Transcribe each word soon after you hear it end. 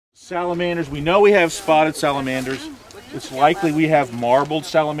Salamanders. We know we have spotted salamanders. It's likely we have marbled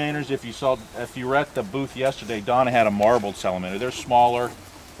salamanders. If you were at the booth yesterday, Donna had a marbled salamander. They're smaller,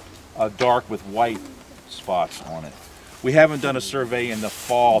 dark with white spots on it. We haven't done a survey in the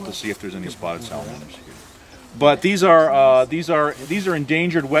fall to see if there's any spotted salamanders here. But these are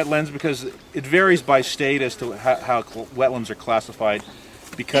endangered wetlands because it varies by state as to how wetlands are classified,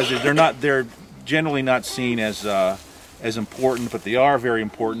 because they're generally not seen as important, but they are very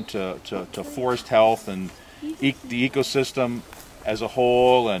important to forest health and the ecosystem as a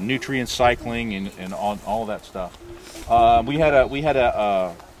whole, and nutrient cycling and all of that stuff. We had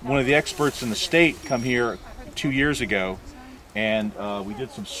one of the experts in the state come here 2 years ago, and we did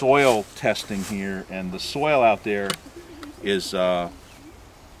some soil testing here, and the soil out there is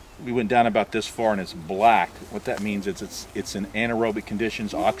we went down about this far and it's black. What that means is it's in anaerobic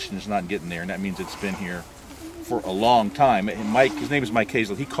conditions. Oxygen is not getting there, and that means it's been here for a long time. And Mike, his name is Mike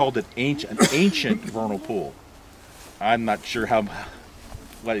Hazel, he called it an ancient vernal pool. I'm not sure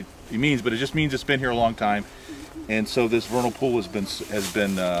what he means, but it just means it's been here a long time. And so this vernal pool has been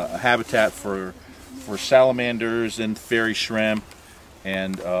a habitat for salamanders and fairy shrimp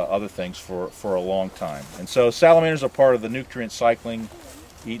and other things for a long time. And so salamanders are part of the nutrient cycling,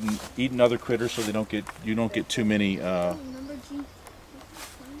 eating other critters, so you don't get too many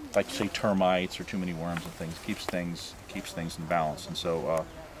like say termites or too many worms and things. Keeps things in balance. And so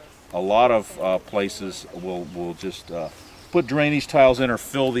a lot of places will just put drainage tiles in or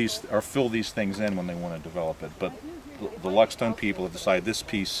fill these things in when they want to develop it. But the Luckstone people have decided this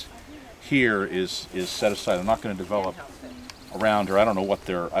piece here is set aside. They're not going to develop around her. I don't know what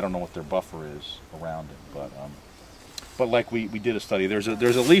their buffer is around it, but like we did a study. There's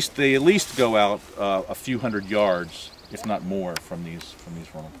at least go out a few hundred yards, if not more, from these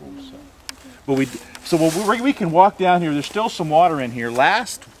vernal pools. But we can walk down here. There's still some water in here.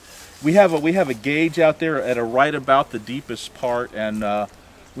 We have a gauge out there at right about the deepest part, and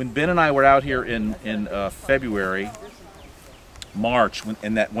when Ben and I were out here in February, March,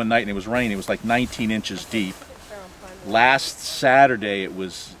 and that one night, and it was raining, it was like 19 inches deep. Last Saturday it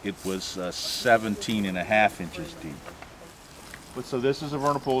was 17.5 inches deep. But so this is a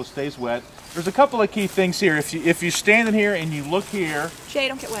vernal pool. It stays wet. There's a couple of key things here. If you stand in here and you look here, Shay,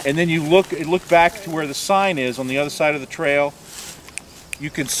 don't get wet. And then you look back to where the sign is on the other side of the trail, you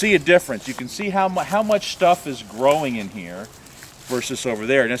can see a difference. You can see how much stuff is growing in here versus over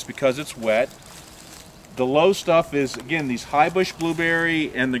there, and that's because it's wet. The low stuff is, again, these high bush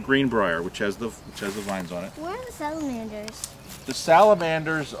blueberry and the greenbrier, which has the vines on it. Where are the salamanders? The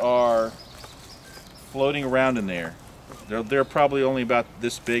salamanders are floating around in there. They're probably only about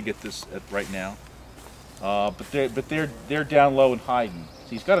this big at right now, but they're down low and hiding. So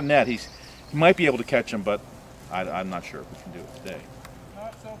he's got a net. He might be able to catch them, but I'm not sure if we can do it today.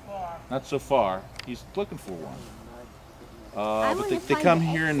 Not so far. Not so far. He's looking for one. But they come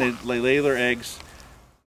here and they lay their eggs.